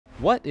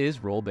What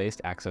is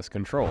role-based access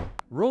control?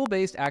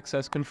 Role-based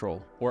access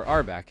control, or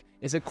RBAC,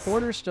 is a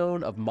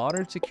cornerstone of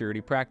modern security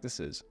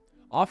practices,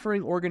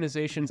 offering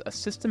organizations a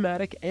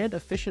systematic and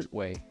efficient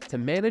way to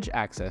manage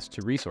access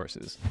to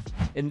resources.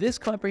 In this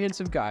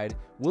comprehensive guide,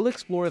 we'll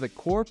explore the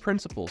core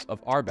principles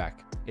of RBAC,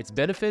 its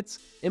benefits,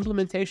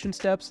 implementation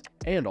steps,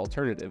 and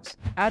alternatives.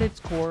 At its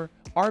core,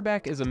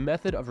 RBAC is a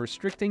method of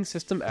restricting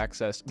system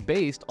access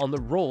based on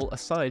the role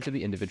assigned to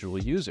the individual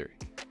user.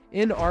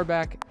 In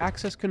RBAC,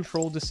 access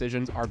control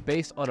decisions are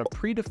based on a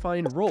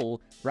predefined role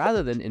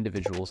rather than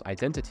individuals'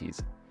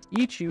 identities.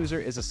 Each user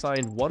is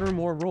assigned one or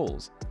more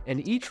roles,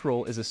 and each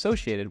role is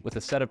associated with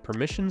a set of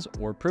permissions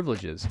or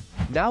privileges.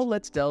 Now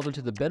let's delve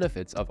into the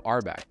benefits of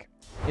RBAC.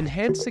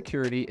 Enhanced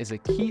security is a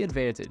key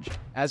advantage,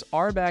 as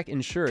RBAC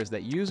ensures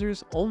that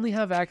users only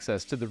have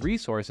access to the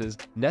resources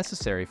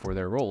necessary for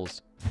their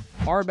roles.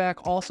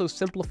 RBAC also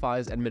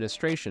simplifies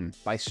administration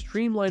by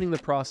streamlining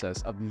the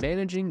process of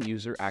managing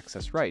user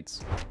access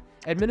rights.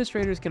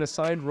 Administrators can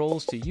assign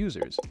roles to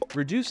users,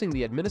 reducing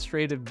the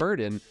administrative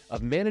burden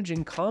of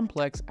managing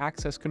complex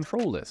access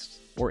control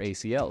lists, or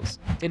ACLs.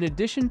 In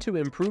addition to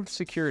improved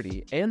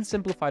security and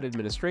simplified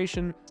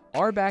administration,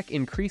 RBAC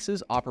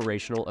increases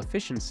operational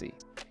efficiency.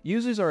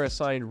 Users are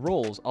assigned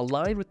roles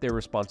aligned with their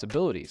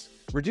responsibilities,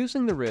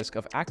 reducing the risk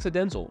of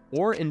accidental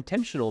or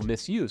intentional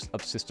misuse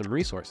of system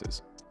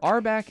resources.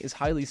 RBAC is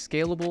highly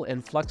scalable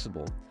and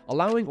flexible,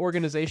 allowing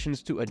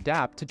organizations to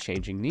adapt to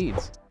changing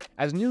needs.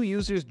 As new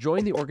users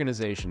join the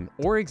organization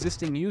or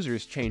existing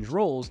users change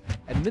roles,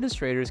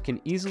 administrators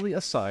can easily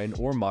assign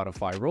or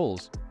modify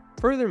roles.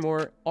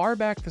 Furthermore,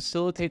 RBAC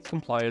facilitates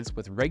compliance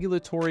with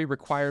regulatory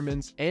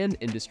requirements and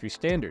industry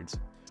standards.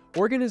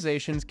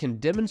 Organizations can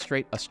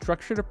demonstrate a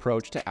structured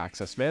approach to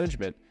access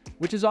management,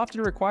 which is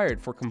often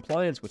required for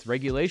compliance with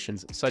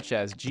regulations such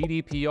as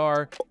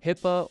GDPR,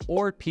 HIPAA,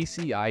 or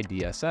PCI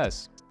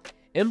DSS.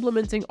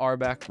 Implementing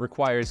RBAC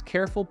requires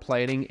careful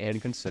planning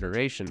and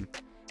consideration.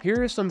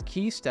 Here are some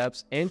key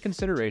steps and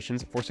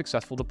considerations for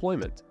successful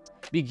deployment.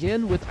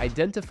 Begin with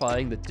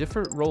identifying the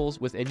different roles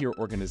within your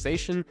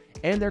organization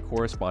and their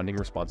corresponding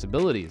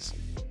responsibilities.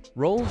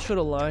 Roles should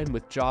align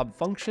with job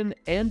function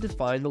and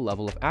define the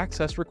level of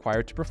access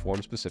required to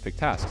perform specific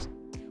tasks.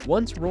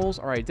 Once roles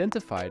are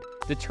identified,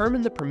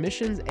 determine the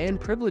permissions and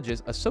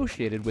privileges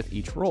associated with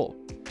each role.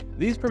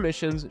 These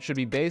permissions should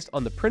be based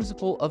on the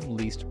principle of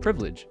least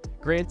privilege,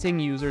 granting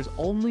users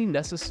only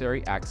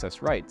necessary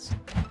access rights.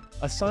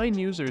 Assign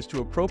users to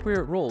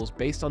appropriate roles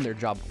based on their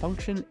job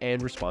function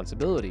and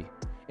responsibility.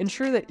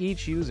 Ensure that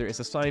each user is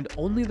assigned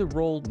only the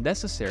role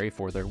necessary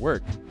for their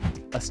work.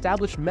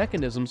 Establish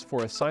mechanisms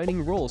for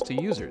assigning roles to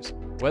users,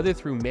 whether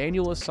through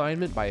manual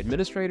assignment by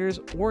administrators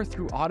or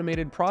through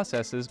automated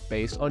processes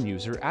based on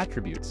user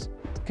attributes.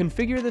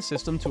 Configure the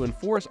system to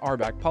enforce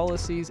RBAC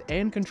policies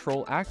and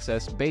control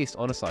access based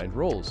on assigned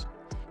roles.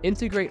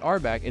 Integrate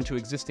RBAC into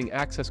existing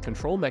access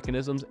control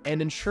mechanisms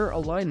and ensure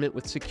alignment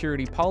with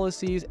security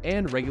policies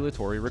and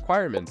regulatory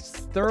requirements.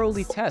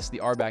 Thoroughly test the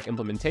RBAC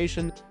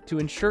implementation to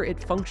ensure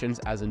it functions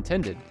as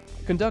intended.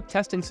 Conduct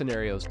testing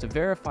scenarios to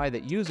verify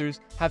that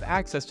users have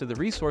access to the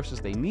resources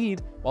they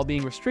need while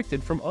being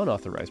restricted from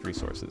unauthorized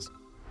resources.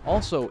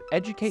 Also,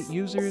 educate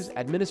users,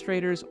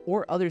 administrators,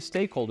 or other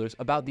stakeholders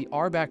about the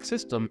RBAC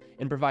system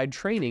and provide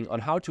training on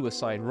how to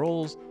assign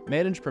roles,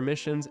 manage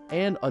permissions,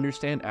 and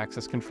understand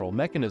access control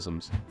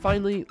mechanisms.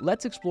 Finally,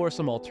 let's explore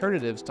some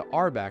alternatives to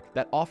RBAC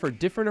that offer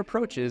different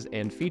approaches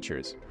and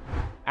features.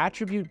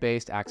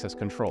 Attribute-based access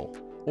control,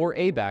 or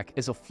ABAC,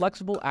 is a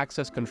flexible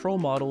access control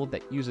model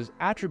that uses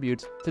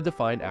attributes to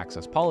define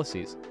access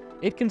policies.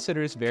 It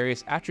considers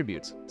various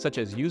attributes, such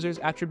as users'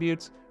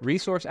 attributes,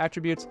 resource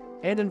attributes,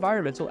 and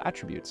environmental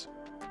attributes.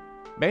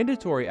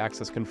 Mandatory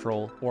access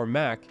control, or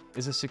MAC,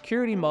 is a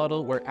security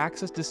model where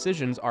access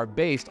decisions are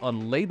based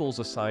on labels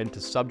assigned to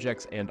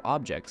subjects and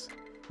objects.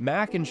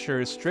 MAC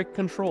ensures strict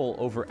control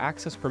over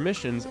access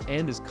permissions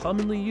and is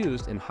commonly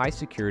used in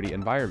high-security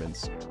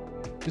environments.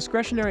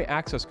 Discretionary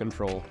access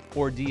control,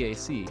 or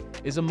DAC,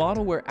 is a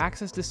model where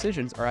access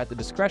decisions are at the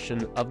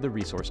discretion of the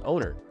resource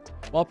owner.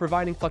 While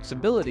providing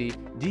flexibility,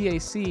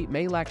 DAC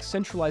may lack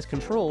centralized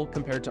control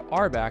compared to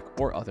RBAC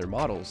or other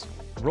models.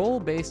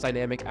 Role-based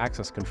dynamic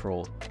access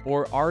control,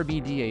 or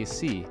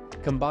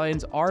RBDAC,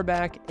 combines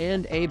RBAC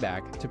and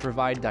ABAC to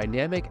provide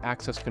dynamic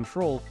access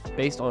control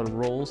based on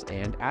roles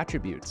and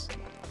attributes.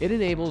 It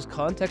enables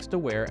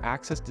context-aware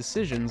access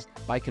decisions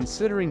by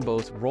considering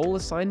both role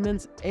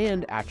assignments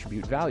and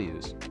attribute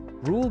values.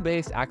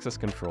 Rule-based access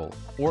control,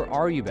 or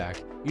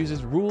RUBAC,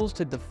 uses rules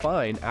to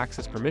define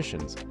access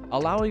permissions,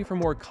 allowing for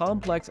more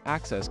complex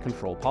access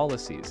control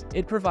policies.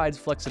 It provides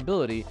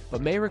flexibility,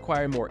 but may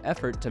require more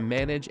effort to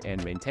manage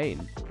and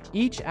maintain.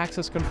 Each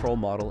access control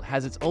model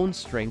has its own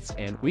strengths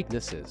and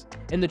weaknesses,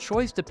 and the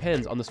choice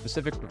depends on the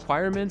specific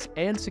requirements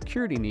and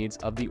security needs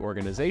of the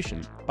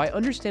organization. By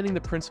understanding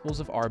the principles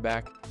of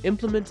RBAC,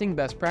 implementing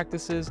best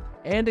practices,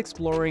 and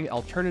exploring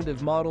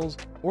alternative models,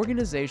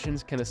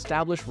 organizations can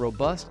establish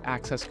robust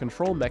access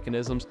control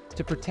mechanisms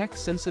to protect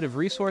sensitive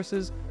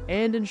resources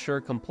and ensure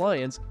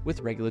compliance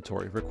with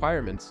regulatory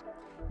requirements.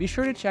 Be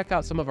sure to check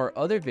out some of our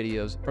other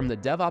videos from the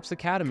DevOps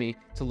Academy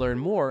to learn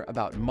more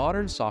about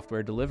modern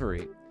software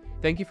delivery.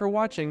 Thank you for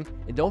watching,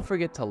 and don't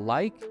forget to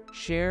like,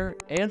 share,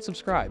 and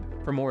subscribe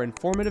for more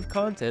informative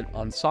content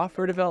on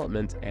software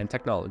development and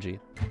technology.